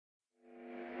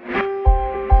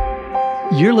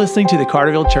You're listening to the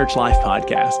Carterville Church Life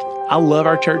Podcast. I love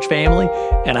our church family,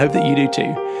 and I hope that you do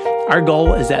too. Our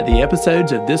goal is that the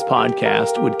episodes of this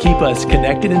podcast would keep us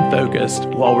connected and focused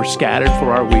while we're scattered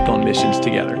for our week on missions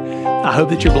together. I hope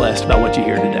that you're blessed by what you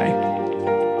hear today.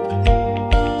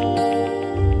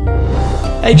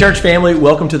 Hey, church family,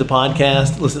 welcome to the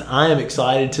podcast. Listen, I am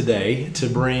excited today to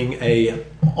bring a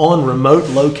on remote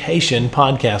location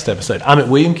podcast episode. I'm at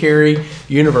William Carey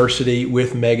University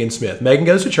with Megan Smith. Megan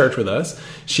goes to church with us.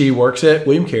 She works at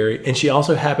William Carey, and she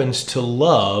also happens to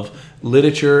love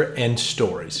literature and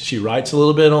stories. She writes a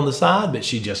little bit on the side, but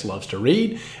she just loves to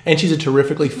read, and she's a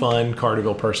terrifically fun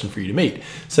Carterville person for you to meet.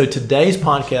 So today's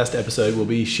podcast episode will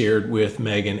be shared with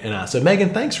Megan and I. So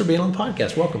Megan, thanks for being on the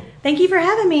podcast. Welcome. Thank you for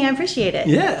having me. I appreciate it.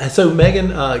 Yeah. So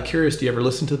Megan, curious, do you ever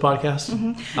listen to the podcast?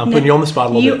 Mm-hmm. I'm putting you on the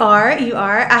spot a little bit. You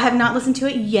are. I have not listened to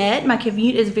it yet. My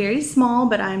commute is very small,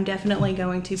 but I'm definitely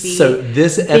going to be. So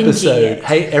this episode,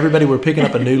 hey everybody, we're picking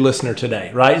up a new listener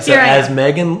today, right? So as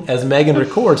Megan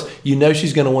records, you know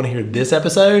she's going to want to hear this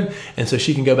episode, and so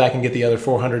she can go back and get the other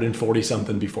 440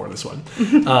 something before this one.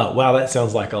 Wow, that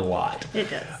sounds like a lot. It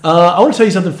does. I want to tell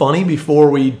you something funny before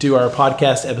we do our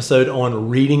podcast episode on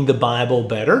reading the Bible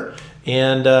better.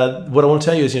 And what I want to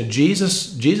tell you is,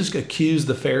 Jesus accused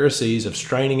the Pharisees of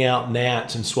straining out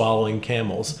gnats and swallowing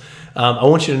camels. I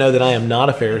want you to know that I am not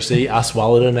a Pharisee. I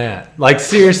swallowed a gnat. Like,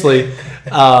 seriously,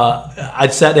 I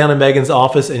sat down in Megan's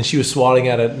office and she was swallowing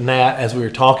out a gnat as we were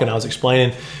talking. I was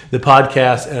explaining the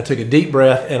podcast and I took a deep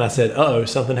breath and I said, uh-oh,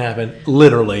 something happened.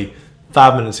 Literally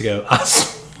 5 minutes ago, I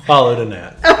swallowed a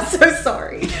gnat. I'm so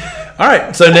sorry. All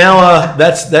right, so now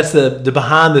that's the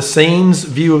behind the scenes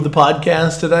view of the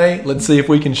podcast today. Let's see if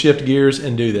we can shift gears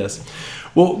and do this.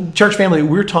 Well, church family,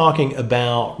 we're talking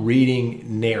about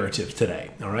reading narrative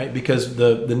today, all right? Because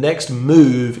the next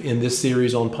move in this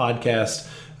series on podcast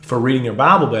for reading your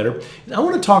Bible better, I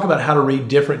want to talk about how to read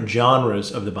different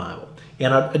genres of the Bible.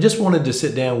 And I just wanted to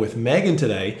sit down with Megan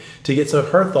today to get some of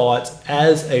her thoughts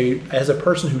as a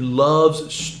person who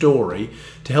loves story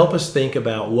to help us think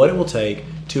about what it will take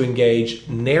to engage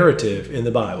narrative in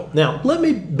the Bible. Now, let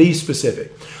me be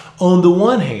specific. On the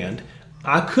one hand,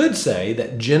 I could say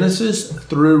that Genesis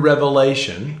through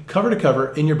Revelation, cover to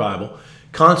cover in your Bible,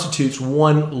 constitutes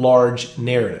one large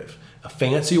narrative. A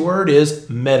fancy word is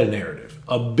meta-narrative.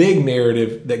 A big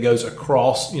narrative that goes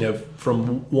across,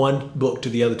 from one book to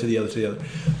the other, to the other, to the other.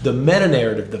 The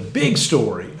meta-narrative, the big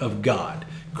story of God,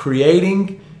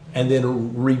 creating and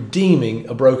then redeeming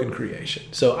a broken creation.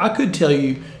 So I could tell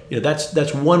you,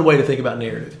 that's one way to think about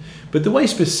narrative. But the way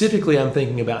specifically I'm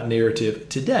thinking about narrative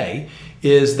today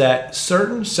is that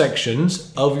certain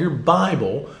sections of your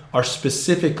Bible are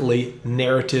specifically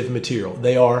narrative material.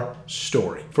 They are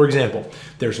story. For example,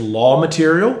 there's law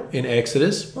material in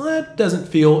Exodus. Well, that doesn't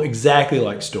feel exactly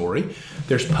like story.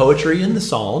 There's poetry in the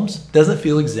Psalms. Doesn't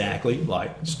feel exactly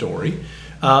like story.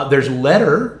 There's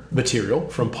letter material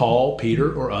from Paul,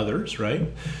 Peter, or others, right?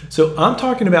 So I'm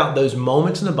talking about those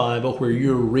moments in the Bible where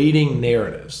you're reading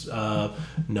narratives.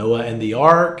 Noah and the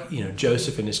ark,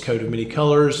 Joseph and his coat of many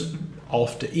colors,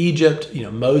 off to Egypt,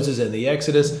 Moses and the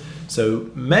Exodus.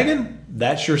 So Megan,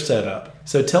 that's your setup.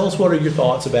 So tell us, what are your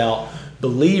thoughts about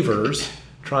believers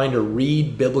trying to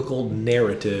read biblical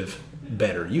narrative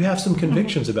better? You have some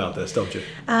convictions about this, don't you?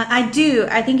 I do.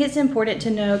 I think it's important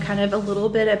to know kind of a little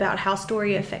bit about how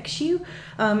story affects you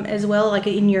as well, like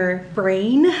in your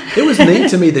brain. It was neat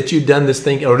to me that you'd done this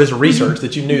thing, or this research,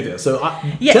 that you knew this. So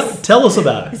yes. Tell us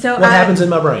about it. So what happens in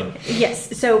my brain?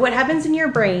 Yes. So what happens in your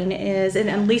brain is,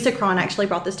 and Lisa Cron actually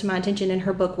brought this to my attention in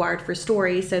her book, Wired for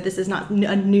Story. So this is not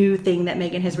a new thing that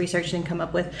Megan has researched and come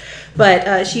up with.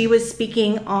 But she was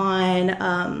speaking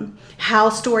on how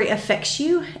story affects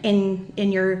you in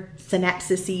your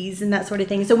synapses and that sort of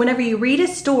thing. So whenever you read a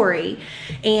story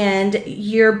and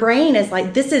your brain is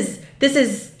like, this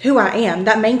is who I am.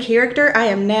 That main character, I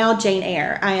am now Jane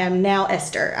Eyre. I am now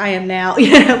Esther. I am now,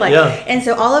 And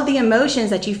so all of the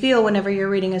emotions that you feel whenever you're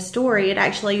reading a story, it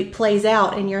actually plays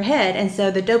out in your head. And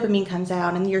so the dopamine comes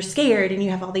out and you're scared and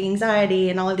you have all the anxiety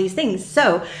and all of these things.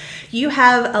 So you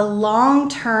have a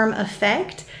long-term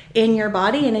effect in your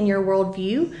body and in your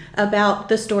worldview about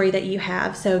the story that you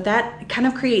have. So that kind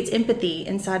of creates empathy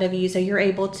inside of you. So you're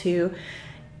able to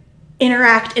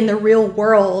interact in the real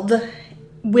world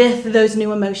with those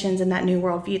new emotions and that new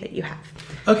worldview that you have.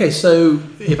 Okay, so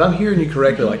if I'm hearing you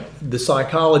correctly, like the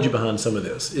psychology behind some of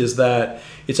this is that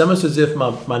it's almost as if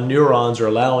my neurons are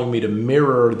allowing me to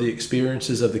mirror the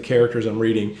experiences of the characters I'm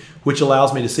reading, which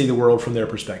allows me to see the world from their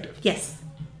perspective. Yes.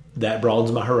 That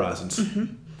broadens my horizons.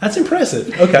 Mm-hmm. That's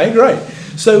impressive. Okay, great.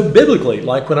 So biblically,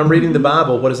 like when I'm reading the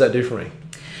Bible, what does that do for me?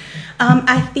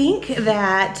 I think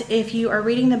that if you are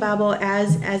reading the Bible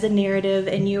as a narrative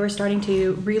and you are starting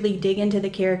to really dig into the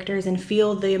characters and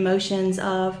feel the emotions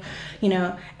of,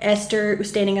 Esther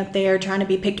standing up there trying to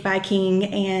be picked by a king,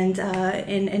 and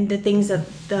the things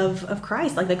of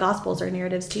Christ, like the Gospels are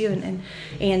narratives too,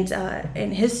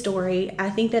 and his story, I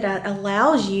think that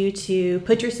allows you to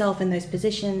put yourself in those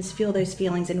positions, feel those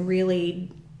feelings, and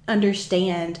really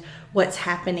understand what's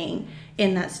happening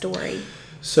in that story.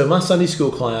 So my Sunday school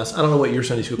class, I don't know what your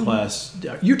Sunday school class,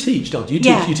 you teach, don't you? You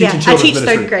teach in children's I teach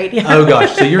ministry. third grade. Yeah. Oh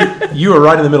gosh, so you are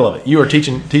right in the middle of it. You are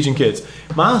teaching kids.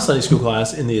 My Sunday school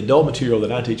class, in the adult material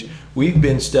that I teach, we've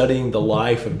been studying the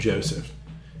life of Joseph.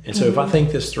 And so if I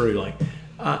think this through, like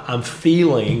I'm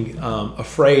feeling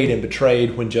afraid and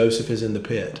betrayed when Joseph is in the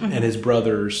pit and his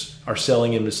brothers are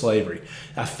selling him to slavery.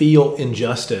 I feel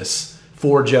injustice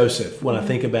for Joseph when I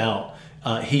think about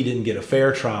he didn't get a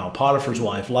fair trial. Potiphar's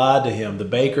wife lied to him. The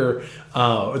baker,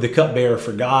 or the cupbearer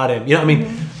forgot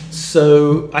him.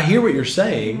 So I hear what you're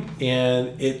saying,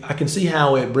 and I can see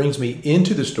how it brings me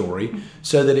into the story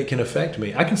so that it can affect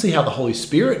me. I can see how the Holy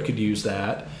Spirit could use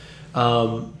that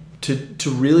to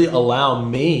really allow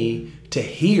me to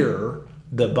hear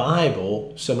the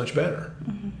Bible so much better.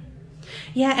 Mm-hmm.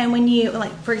 Yeah, and when you,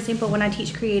 like, for example, when I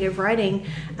teach creative writing,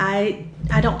 I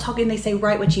don't talk, and they say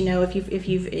write what you know. If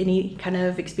you've any kind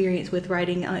of experience with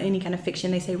writing any kind of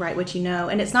fiction, they say write what you know,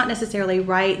 and it's not necessarily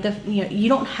write you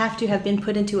don't have to have been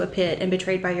put into a pit and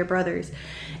betrayed by your brothers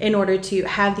in order to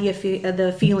have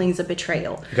the feelings of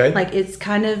betrayal. Okay. Like, it's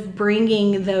kind of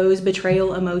bringing those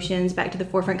betrayal emotions back to the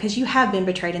forefront because you have been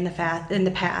betrayed in the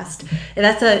past. And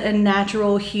that's a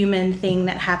natural human thing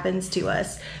that happens to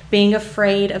us. Being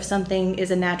afraid of something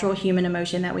is a natural human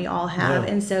emotion that we all have.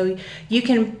 Yeah. And so you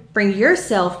can bring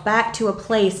yourself back to a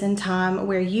place in time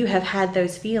where you have had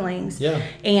those feelings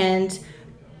and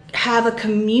have a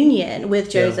communion with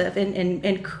Joseph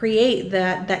and create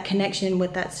that connection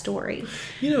with that story.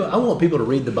 I want people to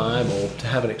read the Bible to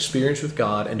have an experience with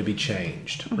God and to be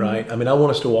changed, right? I mean, I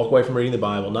want us to walk away from reading the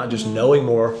Bible not just knowing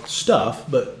more stuff,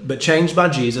 but changed by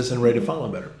Jesus and ready to follow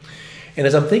him better. And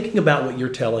as I'm thinking about what you're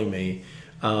telling me,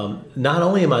 not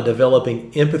only am I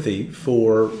developing empathy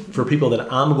for people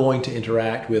that I'm going to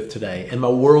interact with today, and my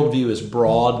worldview is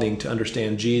broadening to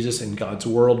understand Jesus and God's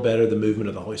world better, the movement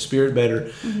of the Holy Spirit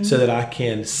better, so that I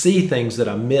can see things that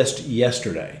I missed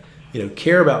yesterday,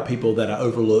 care about people that I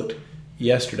overlooked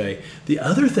yesterday. The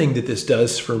other thing that this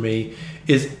does for me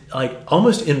is like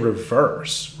almost in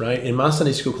reverse, right? In my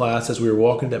Sunday school class, as we were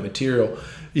walking that material,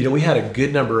 we had a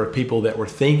good number of people that were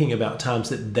thinking about times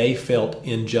that they felt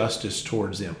injustice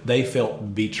towards them. They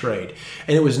felt betrayed.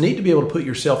 And it was neat to be able to put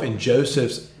yourself in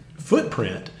Joseph's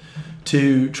footprint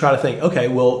to try to think, okay,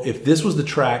 well, if this was the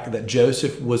track that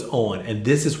Joseph was on and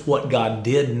this is what God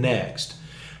did next,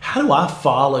 how do I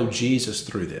follow Jesus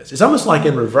through this? It's almost like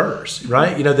in reverse,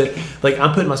 right? That like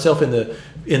I'm putting myself in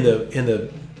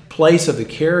the place of the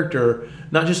character,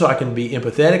 not just so I can be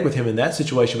empathetic with him in that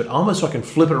situation, but almost so I can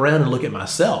flip it around and look at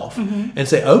myself and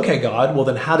say, okay, God, well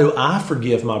then how do I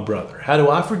forgive my brother? How do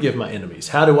I forgive my enemies?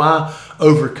 How do I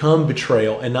overcome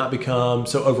betrayal and not become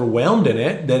so overwhelmed in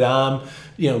it that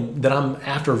I'm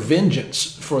after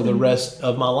vengeance for the rest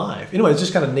of my life? Anyway, it's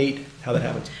just kind of neat how that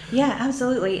happens. Yeah,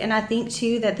 absolutely. And I think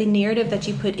too that the narrative that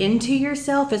you put into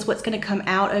yourself is what's going to come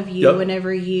out of you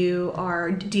whenever you are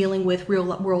dealing with real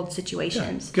world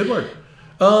situations. Yeah, good word.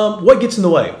 What gets in the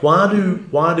way? Why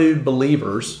do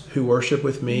believers who worship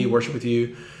with me, worship with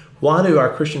you, why do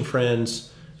our Christian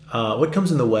friends, what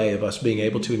comes in the way of us being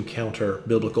able to encounter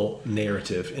biblical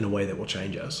narrative in a way that will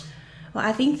change us? Well,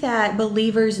 I think that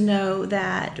believers know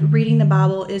that reading the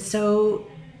Bible is so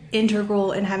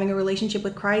integral in having a relationship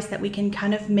with Christ that we can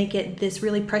kind of make it this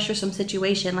really pressuresome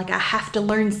situation. Like, I have to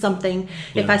learn something.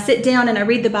 Yeah. If I sit down and I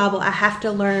read the Bible, I have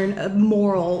to learn a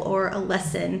moral or a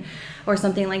lesson or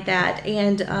something like that.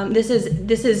 And this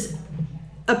is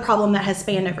a problem that has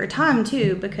spanned over time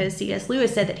too, because C.S.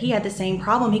 Lewis said that he had the same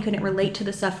problem. He couldn't relate to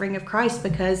the suffering of Christ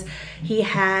because he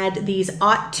had these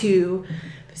ought to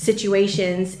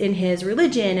situations in his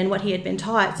religion and what he had been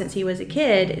taught since he was a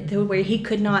kid, where he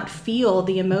could not feel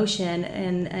the emotion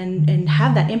and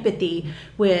have that empathy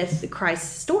with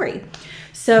Christ's story.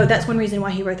 So that's one reason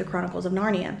why he wrote the Chronicles of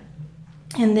Narnia.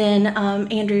 And then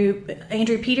Andrew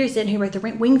Peterson, who wrote the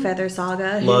Wingfeather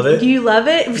Saga. Love it. Do you love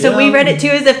it? So we read it too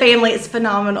as a family. It's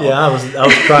phenomenal. Yeah, I was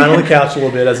crying on the couch a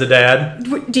little bit as a dad.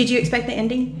 Did you expect the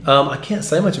ending? I can't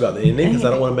say much about the ending because I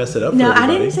don't want to mess it up. No, for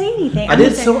everybody. I didn't say anything.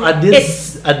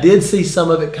 I did see some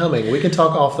of it coming. We can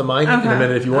talk off the mic in a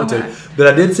minute if you want to. But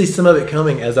I did see some of it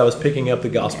coming as I was picking up the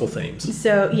gospel themes.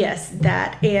 So yes,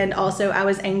 that, and also I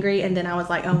was angry, and then I was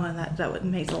like, oh, well, that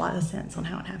makes a lot of sense on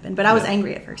how it happened. But I was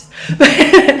angry at first.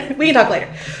 We can talk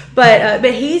later. But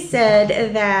he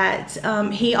said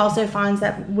that he also finds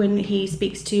that when he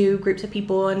speaks to groups of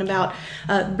people and about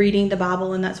reading the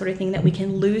Bible and that sort of thing, that we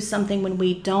can lose something when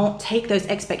we don't take those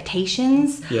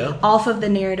expectations off of the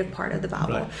narrative part of the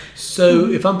Bible. Right. So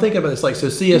if I'm thinking about this, so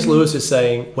C.S. Lewis is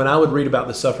saying, when I would read about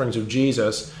the sufferings of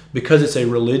Jesus, because it's a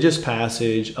religious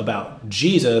passage about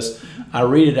Jesus, I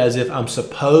read it as if I'm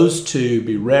supposed to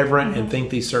be reverent and think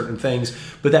these certain things,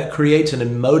 but that creates an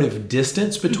emotive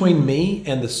distance between me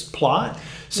and this plot.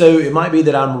 So it might be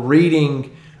that I'm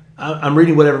reading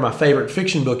whatever my favorite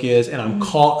fiction book is, and I'm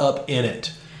caught up in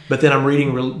it. But then I'm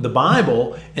reading the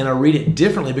Bible, and I read it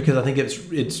differently because I think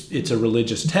it's a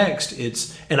religious text.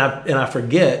 And I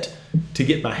forget to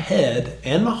get my head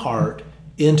and my heart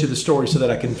into the story so that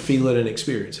I can feel it and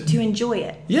experience it. To enjoy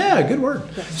it. Yeah, good word.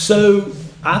 Yes. So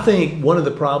I think one of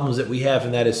the problems that we have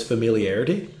in that is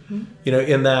familiarity.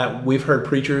 In that we've heard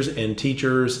preachers and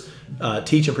teachers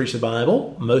teach and preach the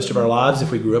Bible most of our lives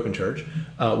if we grew up in church.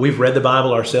 We've read the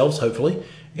Bible ourselves, hopefully.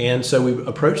 And so we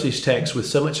approach these texts with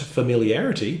so much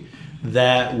familiarity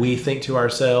that we think to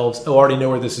ourselves, I already know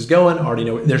where this is going,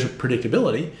 there's a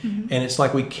predictability. And it's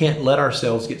like we can't let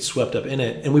ourselves get swept up in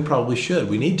it. And we probably should.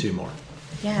 We need to more.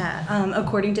 Yeah,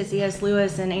 according to C.S.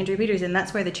 Lewis and Andrew Peterson,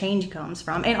 that's where the change comes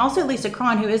from. And also Lisa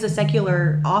Cron, who is a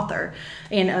secular author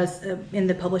in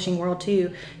the publishing world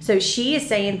too. So she is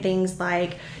saying things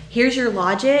like, here's your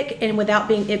logic, and without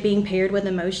it being paired with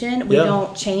emotion, we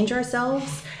don't change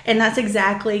ourselves. And that's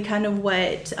exactly kind of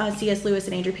what C.S. Lewis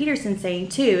and Andrew Peterson saying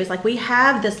too. Is like, we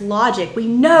have this logic. We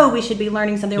know we should be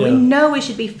learning something. Yeah. We know we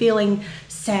should be feeling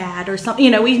sad or something.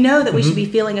 We know that we should be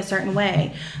feeling a certain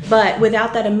way. But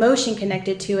without that emotion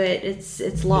connected to it,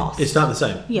 it's lost. It's not the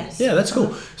same. Yes. Yeah, that's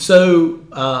cool. So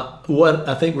what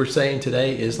I think we're saying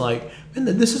today is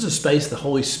this is a space the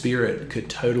Holy Spirit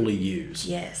could totally use.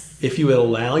 Yes. If you would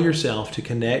allow yourself to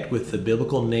connect with the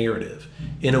biblical narrative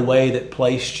in a way that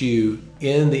placed you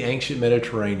in the ancient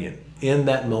Mediterranean, in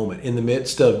that moment, in the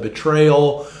midst of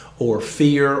betrayal or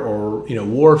fear or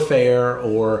warfare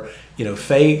or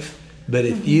faith. But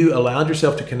if you allowed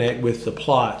yourself to connect with the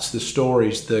plots, the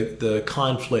stories, the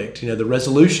conflict, the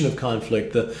resolution of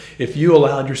conflict, if you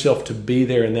allowed yourself to be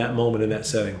there in that moment, in that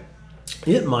setting,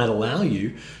 it might allow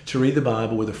you to read the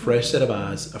Bible with a fresh set of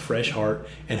eyes, a fresh heart,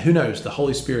 and who knows, the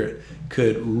Holy Spirit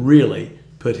could really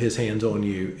put His hands on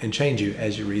you and change you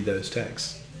as you read those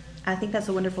texts. I think that's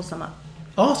a wonderful sum up.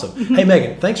 Awesome. Hey,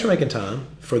 Megan, thanks for making time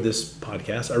for this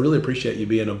podcast. I really appreciate you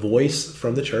being a voice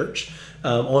from the church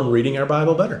on reading our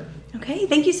Bible better. Okay,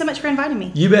 thank you so much for inviting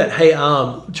me. You bet. Hey,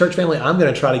 church family, I'm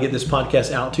going to try to get this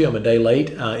podcast out to you. I'm a day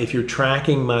late. If you're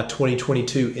tracking my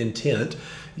 2022 intent,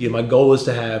 my goal is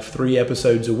to have 3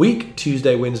 episodes a week,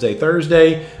 Tuesday, Wednesday,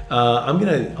 Thursday. I'm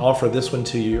going to offer this one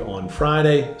to you on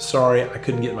Friday. Sorry, I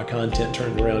couldn't get my content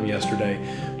turned around yesterday.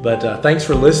 But thanks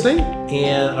for listening,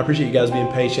 and I appreciate you guys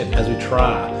being patient as we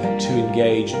try to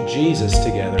engage Jesus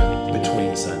together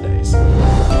between Sundays.